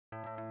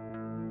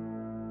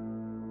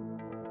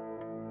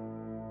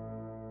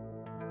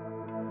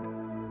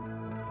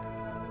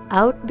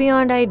Out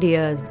beyond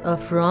ideas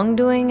of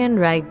wrongdoing and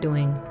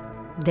right-doing,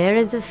 there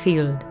is a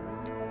field.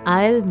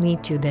 I'll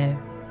meet you there.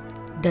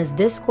 Does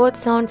this quote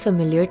sound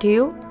familiar to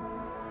you?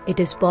 It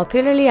is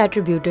popularly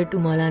attributed to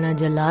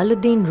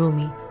Maulana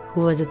Rumi,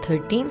 who was a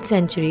 13th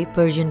century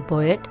Persian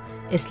poet,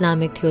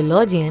 Islamic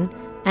theologian,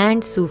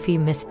 and Sufi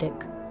mystic.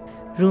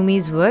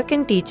 Rumi's work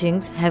and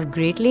teachings have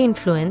greatly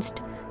influenced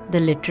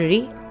the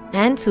literary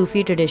and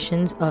Sufi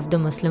traditions of the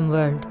Muslim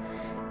world,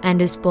 and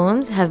his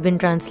poems have been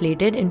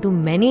translated into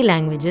many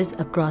languages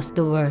across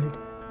the world.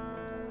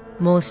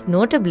 Most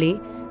notably,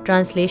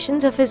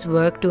 translations of his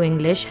work to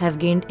English have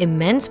gained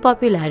immense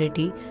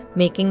popularity,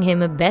 making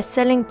him a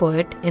best-selling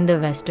poet in the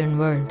Western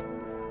world.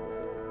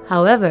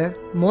 However,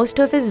 most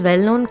of his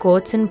well-known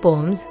quotes and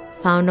poems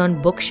found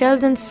on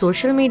bookshelves and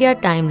social media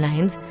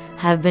timelines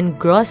have been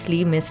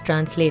grossly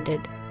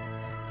mistranslated.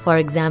 For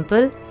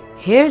example,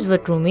 here's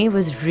what Rumi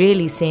was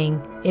really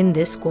saying in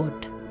this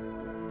quote.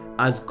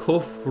 از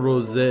کفر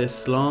و ز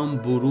اسلام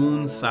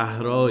برون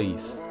صحرایی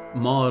است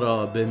ما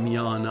را به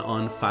میان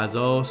آن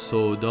فضا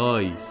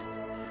سودایی است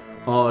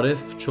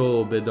عارف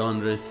چو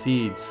بدان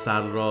رسید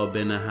سر را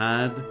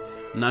بنهد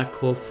نه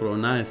کفر و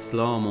نه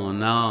اسلام و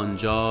نه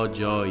آنجا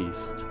جایی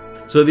است.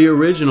 So the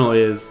original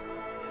is,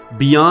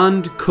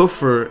 beyond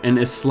kufr and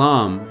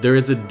Islam there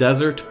is a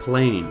desert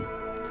plain.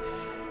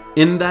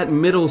 In that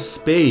middle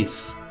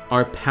space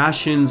our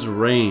passions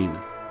reign.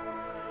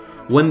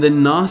 When the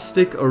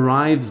Gnostic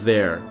arrives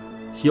there,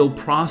 he'll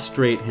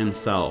prostrate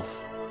himself.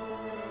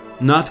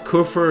 Not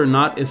kufr,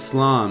 not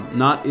Islam,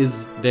 not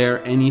is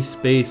there any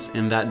space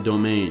in that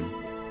domain.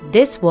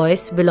 This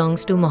voice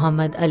belongs to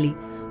Muhammad Ali,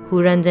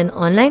 who runs an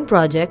online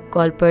project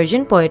called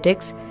Persian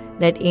Poetics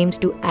that aims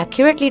to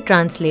accurately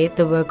translate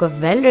the work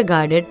of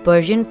well-regarded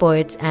Persian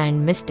poets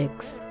and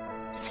mystics.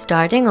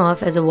 Starting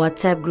off as a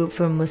WhatsApp group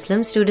for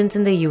Muslim students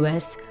in the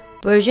US,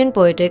 Persian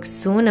Poetics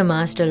soon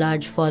amassed a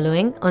large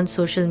following on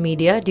social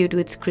media due to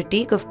its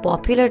critique of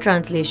popular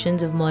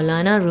translations of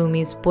Maulana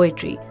Rumi's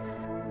poetry.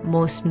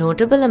 Most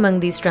notable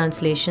among these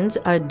translations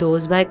are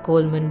those by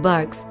Coleman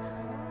Barks,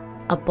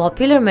 a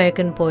popular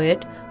American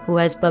poet who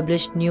has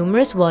published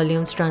numerous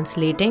volumes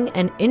translating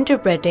and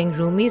interpreting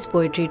Rumi's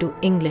poetry to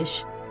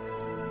English.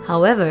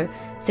 However,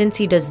 since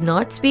he does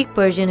not speak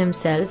Persian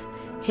himself,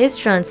 his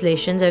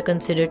translations are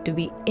considered to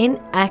be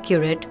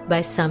inaccurate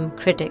by some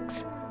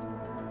critics.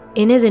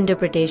 In his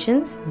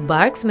interpretations,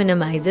 Barks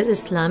minimizes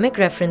Islamic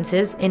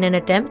references in an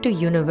attempt to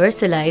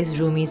universalize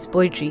Rumi's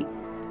poetry.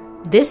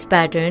 This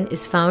pattern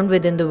is found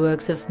within the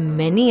works of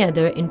many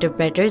other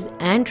interpreters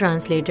and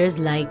translators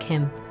like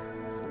him.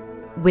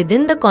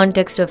 Within the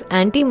context of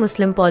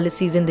anti-Muslim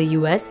policies in the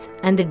US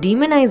and the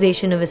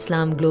demonization of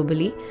Islam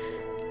globally,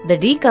 the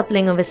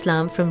decoupling of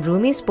Islam from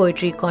Rumi's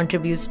poetry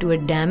contributes to a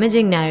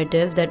damaging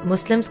narrative that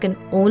Muslims can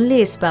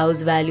only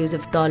espouse values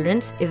of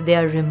tolerance if they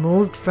are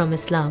removed from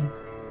Islam.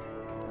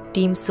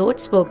 Team SOT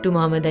spoke to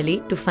Muhammad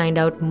Ali to find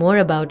out more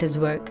about his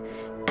work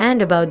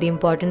and about the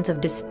importance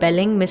of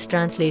dispelling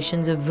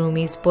mistranslations of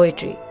Rumi's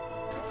poetry.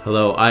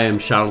 Hello, I am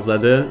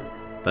Sharzadeh.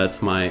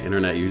 That's my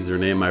internet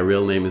username. My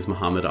real name is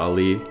Muhammad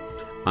Ali.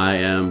 I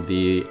am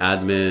the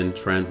admin,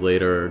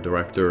 translator,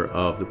 director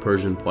of the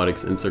Persian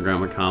Poetics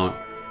Instagram account,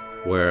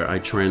 where I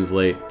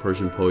translate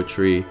Persian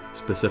poetry,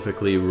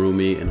 specifically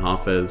Rumi and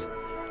Hafiz,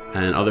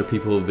 and other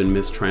people have been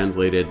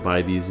mistranslated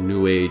by these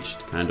new-aged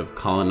kind of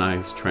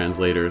colonized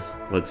translators,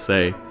 let's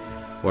say,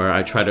 where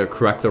I try to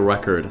correct the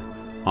record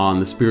on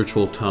the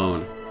spiritual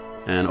tone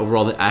and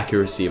overall the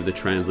accuracy of the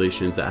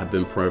translations that have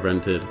been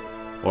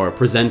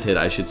presented,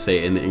 I should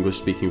say, in the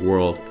English-speaking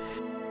world.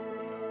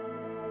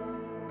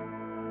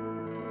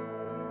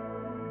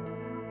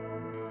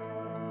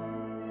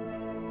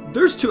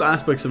 There's two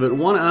aspects of it.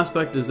 One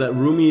aspect is that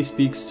Rumi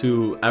speaks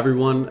to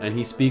everyone, and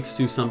he speaks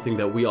to something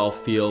that we all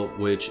feel,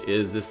 which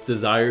is this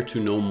desire to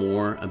know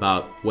more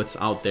about what's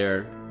out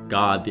there,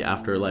 God, the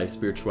afterlife,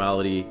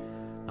 spirituality,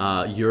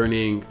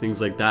 yearning,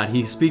 things like that.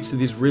 He speaks to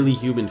these really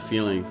human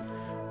feelings.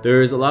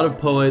 There's a lot of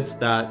poets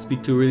that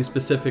speak to really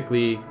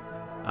specifically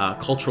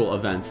cultural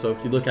events. So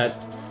if you look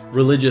at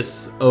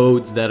religious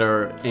odes that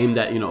are aimed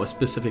at, a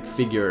specific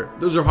figure,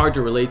 those are hard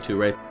to relate to,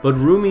 right? But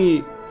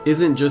Rumi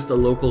isn't just a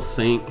local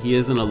saint, he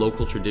isn't a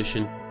local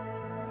tradition.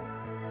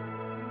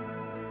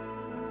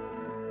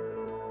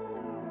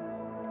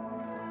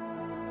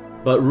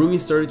 But Rumi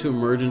started to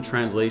emerge in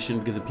translation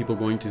because of people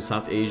going to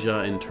South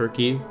Asia and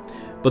Turkey.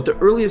 But the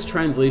earliest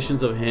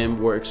translations of him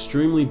were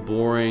extremely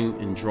boring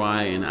and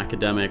dry and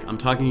academic. I'm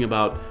talking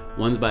about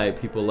ones by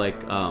people like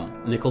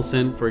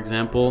Nicholson, for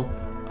example,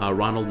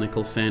 Ronald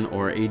Nicholson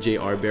or A.J.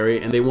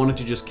 Arbery, and they wanted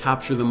to just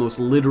capture the most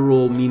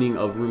literal meaning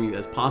of Rumi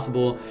as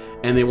possible,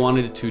 and they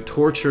wanted to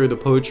torture the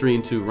poetry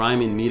into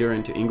rhyme and meter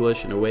into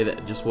English in a way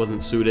that just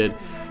wasn't suited.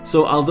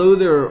 So although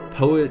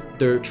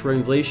their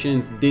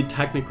translations did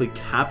technically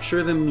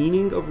capture the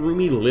meaning of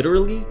Rumi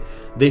literally,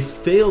 they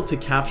failed to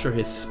capture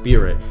his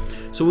spirit.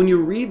 So when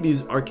you read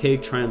these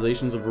archaic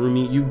translations of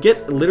Rumi, you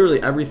get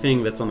literally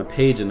everything that's on the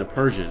page in the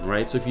Persian,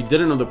 right? So if you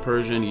didn't know the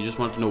Persian, you just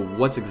want to know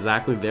what's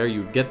exactly there,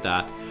 you'd get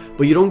that.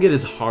 But you don't get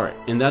his heart,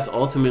 and that's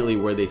ultimately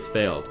where they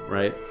failed,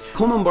 right?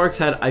 Coleman Barks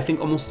had, I think,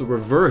 almost the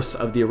reverse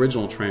of the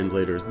original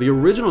translators. The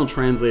original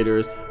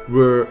translators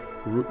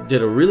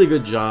did a really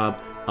good job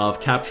of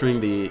capturing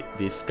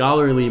the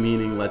scholarly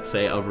meaning, let's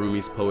say, of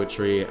Rumi's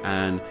poetry,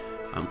 and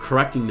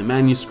correcting the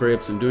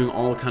manuscripts and doing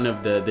all kind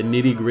of the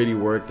nitty-gritty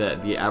work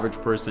that the average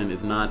person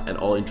is not at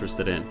all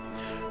interested in.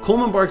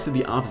 Coleman Barks did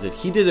the opposite.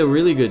 He did a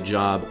really good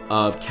job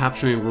of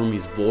capturing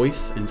Rumi's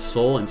voice and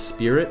soul and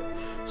spirit.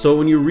 So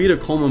when you read a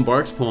Coleman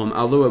Barks poem,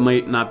 although it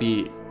might not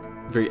be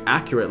very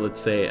accurate, let's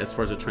say, as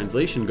far as a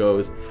translation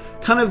goes,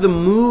 kind of the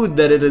mood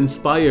that it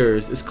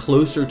inspires is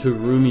closer to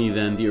Rumi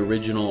than the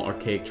original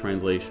archaic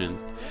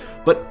translations.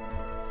 But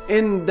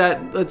in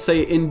that, let's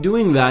say, in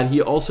doing that,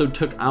 he also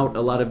took out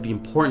a lot of the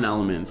important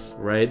elements,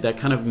 right, that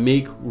kind of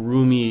make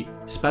Rumi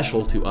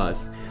special to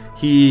us.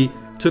 He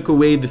took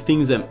away the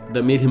things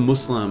that made him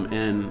Muslim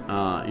and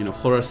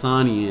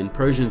Khorasani and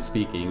Persian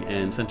speaking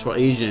and Central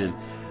Asian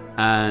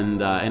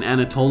and an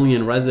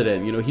Anatolian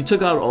resident. He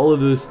took out all of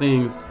those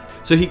things.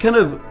 So he kind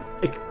of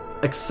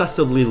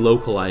excessively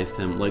localized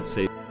him, let's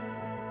say.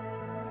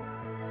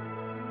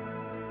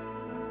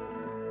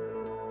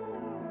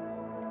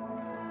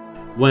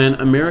 When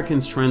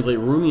Americans translate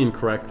Rumi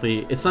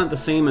incorrectly, it's not the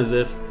same as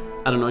if,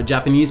 I don't know, a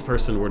Japanese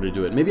person were to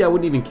do it. Maybe I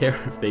wouldn't even care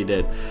if they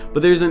did.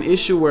 But there's an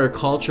issue where a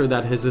culture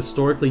that has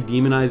historically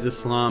demonized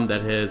Islam,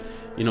 that has,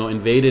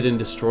 invaded and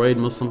destroyed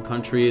Muslim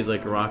countries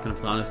like Iraq and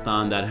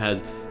Afghanistan, that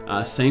has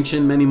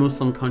sanctioned many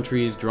Muslim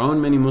countries,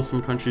 droned many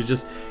Muslim countries,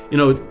 just,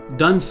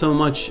 done so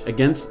much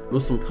against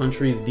Muslim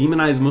countries,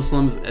 demonized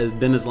Muslims, has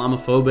been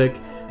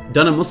Islamophobic,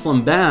 done a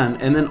Muslim ban,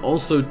 and then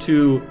also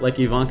too, like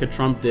Ivanka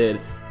Trump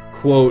did,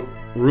 quote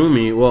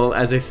Rumi. Well,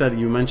 as I said,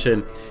 you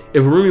mentioned,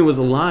 if Rumi was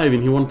alive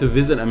and he wanted to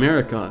visit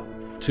America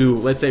to,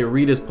 let's say,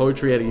 read his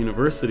poetry at a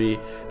university,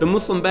 the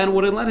Muslim ban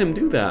wouldn't let him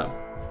do that.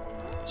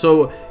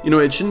 So,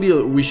 it shouldn't be,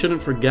 we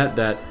shouldn't forget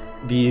that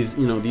these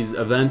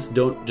events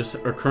don't just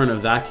occur in a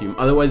vacuum.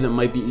 Otherwise, it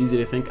might be easy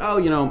to think, oh,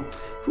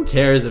 who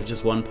cares if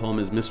just one poem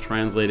is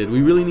mistranslated?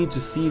 We really need to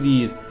see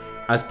these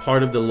as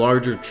part of the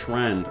larger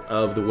trend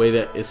of the way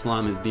that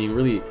Islam is being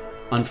really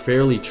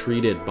unfairly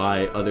treated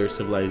by other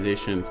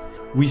civilizations.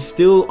 We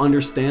still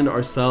understand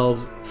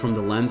ourselves from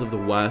the lens of the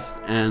West,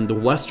 and the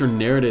Western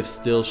narrative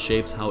still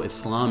shapes how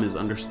Islam is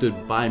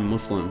understood by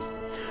Muslims.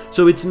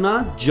 So it's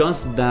not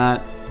just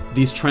that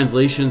these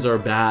translations are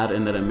bad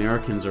and that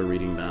Americans are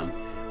reading them.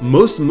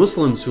 Most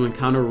Muslims who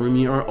encounter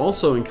Rumi are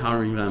also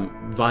encountering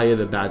them via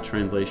the bad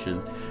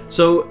translations.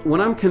 So when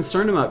I'm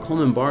concerned about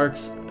Coleman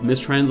Barks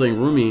mistranslating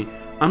Rumi,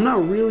 I'm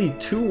not really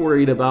too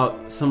worried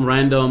about some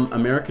random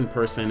American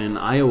person in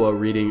Iowa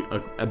reading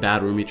a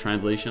bad Rumi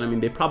translation. I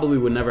mean, they probably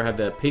would never have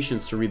the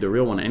patience to read the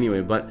real one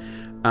anyway, but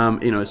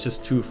it's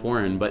just too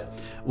foreign. But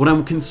what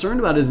I'm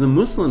concerned about is the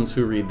Muslims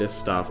who read this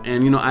stuff.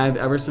 And I've,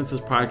 ever since this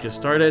project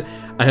started,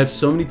 I have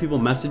so many people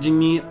messaging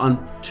me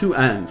on two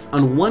ends.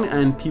 On one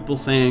end, people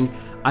saying,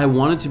 I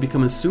wanted to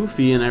become a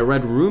Sufi and I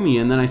read Rumi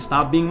and then I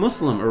stopped being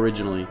Muslim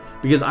originally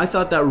because I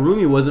thought that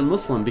Rumi wasn't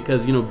Muslim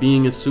because,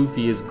 being a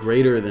Sufi is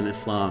greater than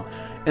Islam.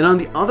 And on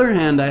the other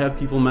hand, I have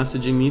people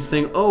messaging me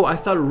saying, oh, I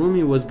thought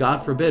Rumi was,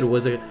 God forbid,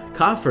 was a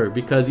kafir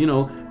because,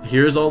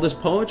 here's all this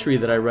poetry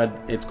that I read.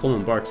 It's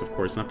Coleman Barks, of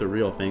course, not the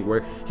real thing,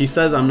 where he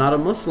says, I'm not a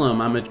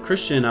Muslim, I'm a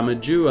Christian, I'm a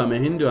Jew, I'm a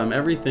Hindu, I'm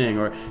everything.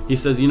 Or he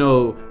says,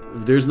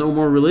 there's no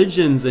more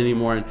religions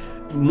anymore. And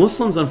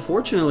Muslims,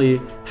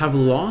 unfortunately, have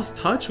lost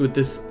touch with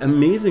this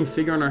amazing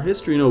figure in our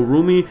history.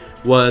 Rumi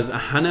was a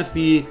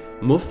Hanafi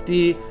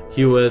mufti,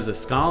 he was a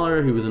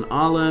scholar, he was an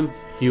alim,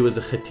 he was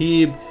a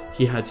khatib,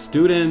 he had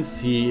students,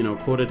 he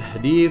quoted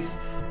hadiths,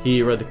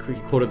 he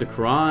quoted the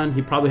Quran,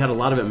 he probably had a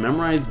lot of it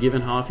memorized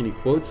given how often he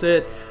quotes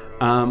it.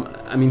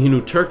 He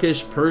knew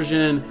Turkish,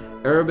 Persian,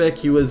 Arabic.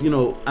 He was,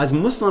 as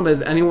Muslim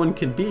as anyone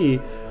could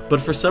be.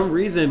 But for some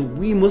reason,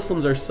 we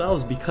Muslims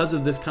ourselves, because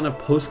of this kind of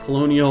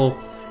post-colonial,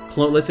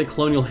 let's say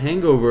colonial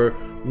hangover,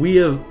 we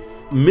have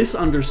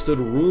misunderstood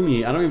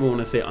Rumi. I don't even want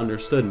to say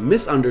understood,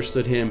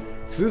 misunderstood him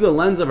through the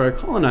lens of our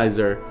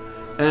colonizer.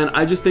 And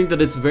I just think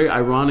that it's very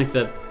ironic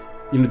that,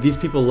 these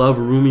people love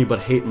Rumi but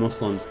hate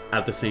Muslims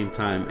at the same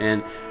time.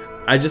 And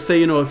I just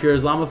say, if you're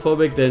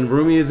Islamophobic, then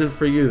Rumi isn't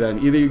for you. Then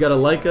either you gotta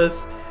like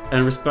us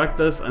and respect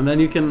us, and then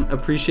you can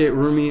appreciate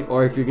Rumi,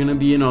 or if you're gonna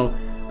be,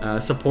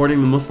 supporting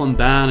the Muslim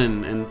ban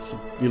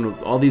and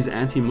all these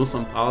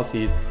anti-Muslim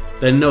policies,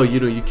 then no,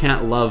 you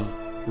can't love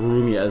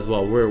Rumi as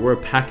well. We're a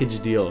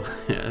package deal,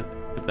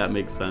 if that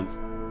makes sense.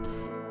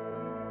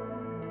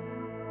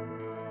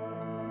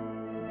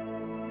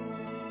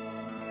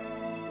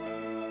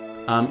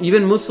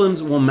 Even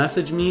Muslims will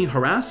message me,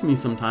 harass me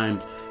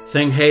sometimes,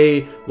 saying,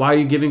 hey, why are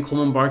you giving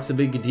Coleman Barks a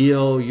big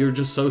deal? You're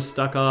just so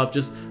stuck up.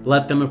 Just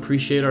let them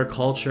appreciate our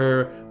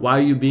culture. Why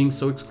are you being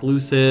so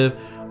exclusive?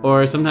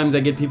 Or sometimes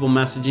I get people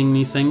messaging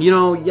me saying,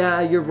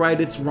 yeah, you're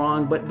right, it's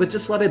wrong, but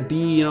just let it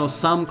be.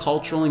 Some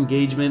cultural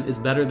engagement is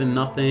better than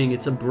nothing.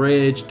 It's a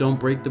bridge. Don't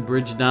break the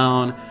bridge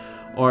down.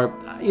 Or,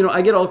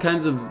 I get all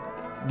kinds of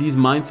these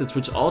mindsets,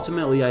 which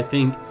ultimately I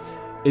think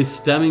is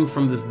stemming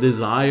from this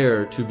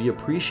desire to be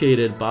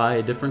appreciated by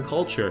a different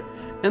culture.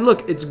 And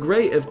look, it's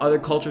great if other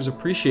cultures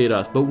appreciate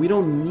us, but we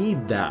don't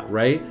need that,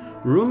 right?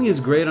 Rumi is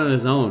great on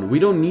his own. We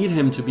don't need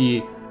him to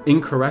be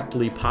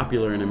incorrectly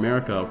popular in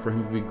America for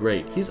him to be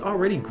great. He's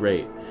already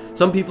great.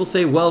 Some people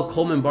say, well,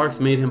 Coleman Barks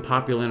made him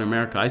popular in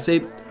America. I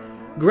say,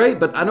 great,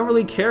 but I don't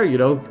really care,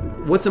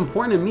 What's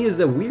important to me is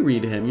that we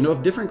read him.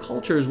 If different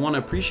cultures want to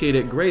appreciate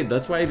it, great.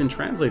 That's why I even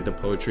translate the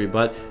poetry.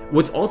 But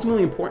what's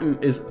ultimately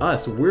important is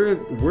us. We're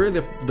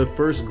the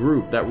first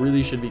group that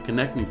really should be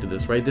connecting to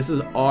this, right? This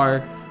is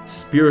our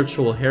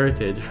spiritual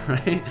heritage,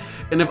 right?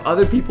 And if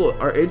other people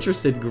are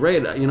interested,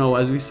 great.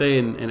 As we say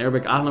in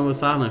Arabic, ahlan wa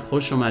sahlan,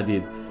 khosh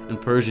omadid. In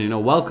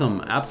Persian,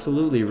 welcome,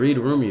 absolutely, read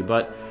Rumi.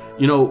 But,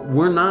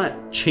 we're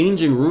not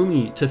changing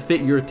Rumi to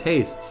fit your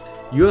tastes.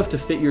 You have to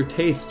fit your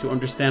tastes to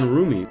understand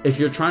Rumi. If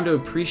you're trying to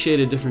appreciate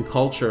a different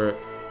culture,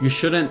 you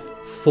shouldn't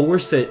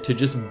force it to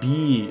just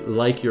be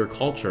like your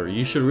culture.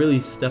 You should really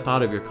step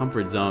out of your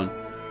comfort zone.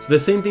 So the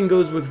same thing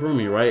goes with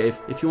Rumi, right?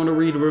 If you want to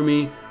read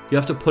Rumi, you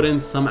have to put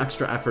in some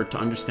extra effort to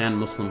understand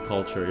Muslim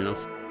culture,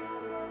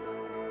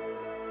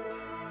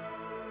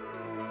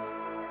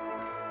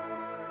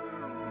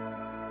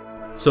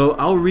 So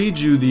I'll read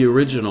you the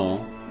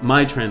original,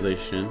 my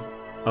translation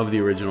of the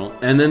original,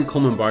 and then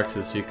Coleman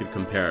Barks's so you could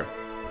compare.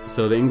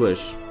 So the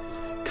English.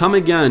 Come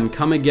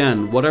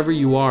again, whatever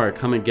you are,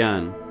 come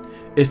again.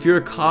 If you're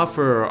a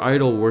kafir or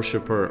idol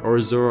worshipper or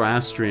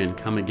Zoroastrian,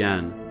 come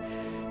again.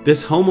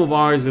 This home of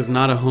ours is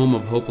not a home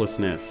of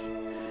hopelessness.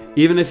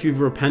 Even if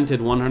you've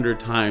repented 100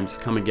 times,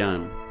 come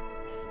again.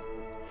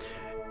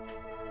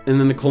 And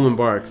then the Coleman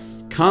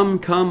Barks.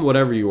 Come,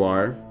 whatever you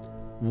are.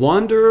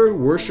 Wanderer,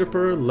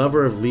 worshipper,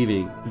 lover of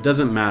leaving. It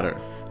doesn't matter.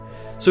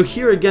 So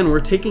here again, we're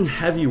taking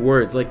heavy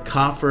words like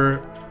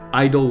kafir,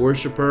 idol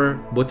worshipper,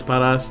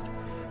 butparast,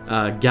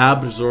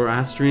 Gabr,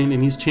 Zoroastrian,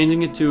 and he's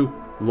changing it to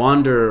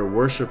wanderer,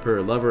 worshipper,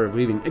 lover of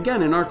leaving.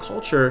 Again, in our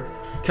culture,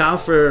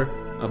 kafir,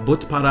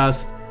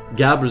 butparast,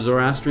 Gabr,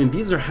 Zoroastrian,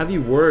 these are heavy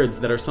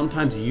words that are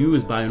sometimes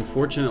used by,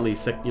 unfortunately,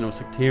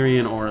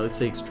 sectarian or let's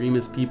say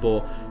extremist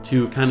people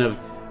to kind of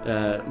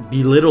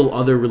belittle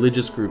other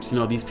religious groups.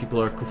 These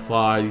people are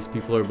kuffar, these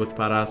people are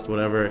butparast,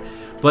 whatever.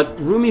 But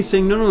Rumi is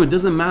saying, no, it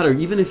doesn't matter.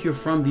 Even if you're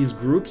from these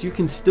groups, you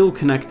can still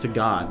connect to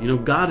God.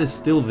 God is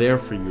still there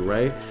for you,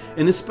 right?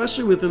 And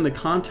especially within the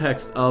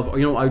context of,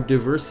 our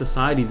diverse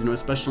societies,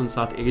 especially in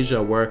South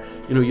Asia where,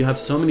 you have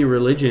so many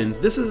religions,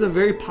 this is a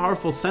very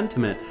powerful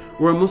sentiment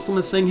where a Muslim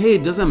is saying, hey,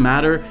 it doesn't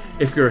matter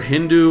if you're a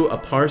Hindu, a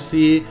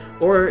Parsi,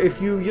 or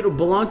if you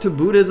belong to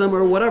Buddhism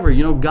or whatever,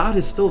 God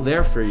is still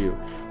there for you.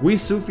 We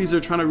Sufis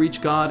are trying to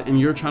reach God and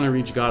you're trying to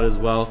reach God as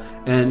well.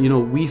 And,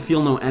 we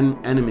feel no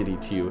enmity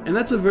to you. And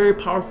that's a very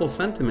powerful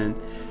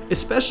sentiment,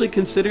 especially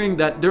considering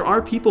that there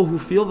are people who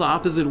feel the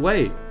opposite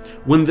way.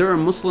 When there are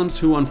Muslims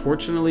who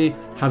unfortunately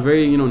have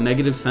very,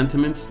 negative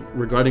sentiments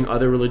regarding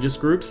other religious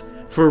groups,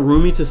 for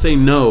Rumi to say,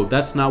 no,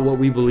 that's not what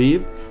we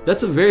believe,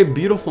 that's a very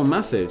beautiful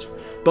message.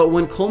 But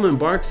when Coleman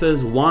Barks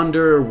says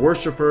wanderer,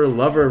 worshipper,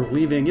 lover of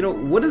leaving,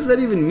 what does that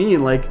even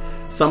mean? Like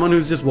someone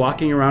who's just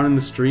walking around in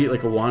the street,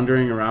 like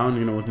wandering around,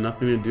 with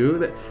nothing to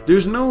do?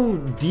 There's no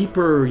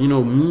deeper,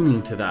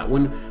 meaning to that.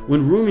 When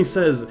Rumi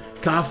says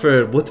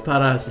kafir,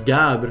 butparast,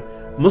 Gabr,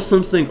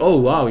 Muslims think, oh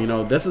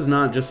wow, this is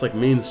not just like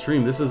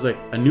mainstream. This is like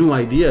a new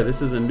idea.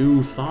 This is a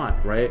new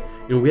thought, right?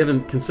 We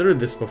haven't considered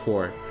this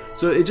before.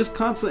 So it just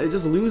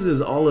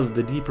loses all of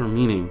the deeper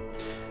meaning.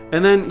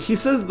 And then he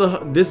says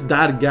this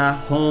dargah,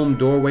 home,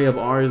 doorway of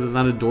ours is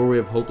not a doorway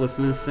of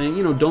hopelessness, saying,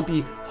 don't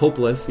be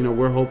hopeless,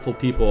 we're hopeful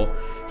people.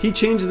 He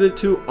changes it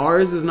to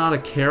ours is not a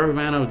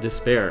caravan of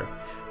despair.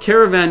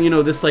 Caravan,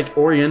 this like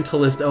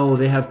Orientalist, oh,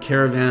 they have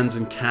caravans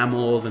and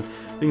camels and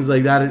things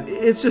like that.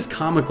 It's just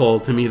comical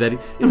to me that,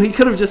 he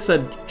could have just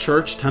said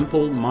church,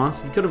 temple,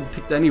 mosque. He could have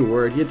picked any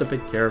word. He had to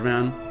pick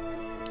caravan.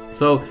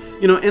 So,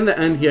 in the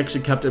end, he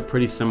actually kept it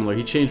pretty similar.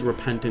 He changed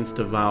repentance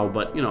to vow,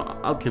 but,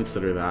 I'll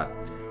consider that.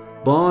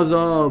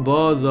 Baza,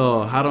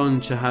 har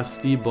anche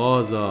hasti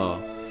baza,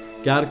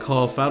 گر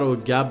کافر و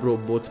گبر و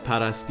بت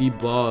پرستی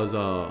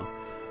بازا.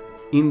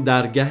 این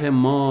درگه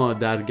ما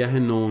درگه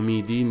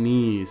نومیدی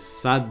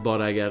نیست، 100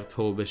 بار اگر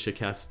توبه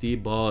شکستی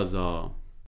بازا.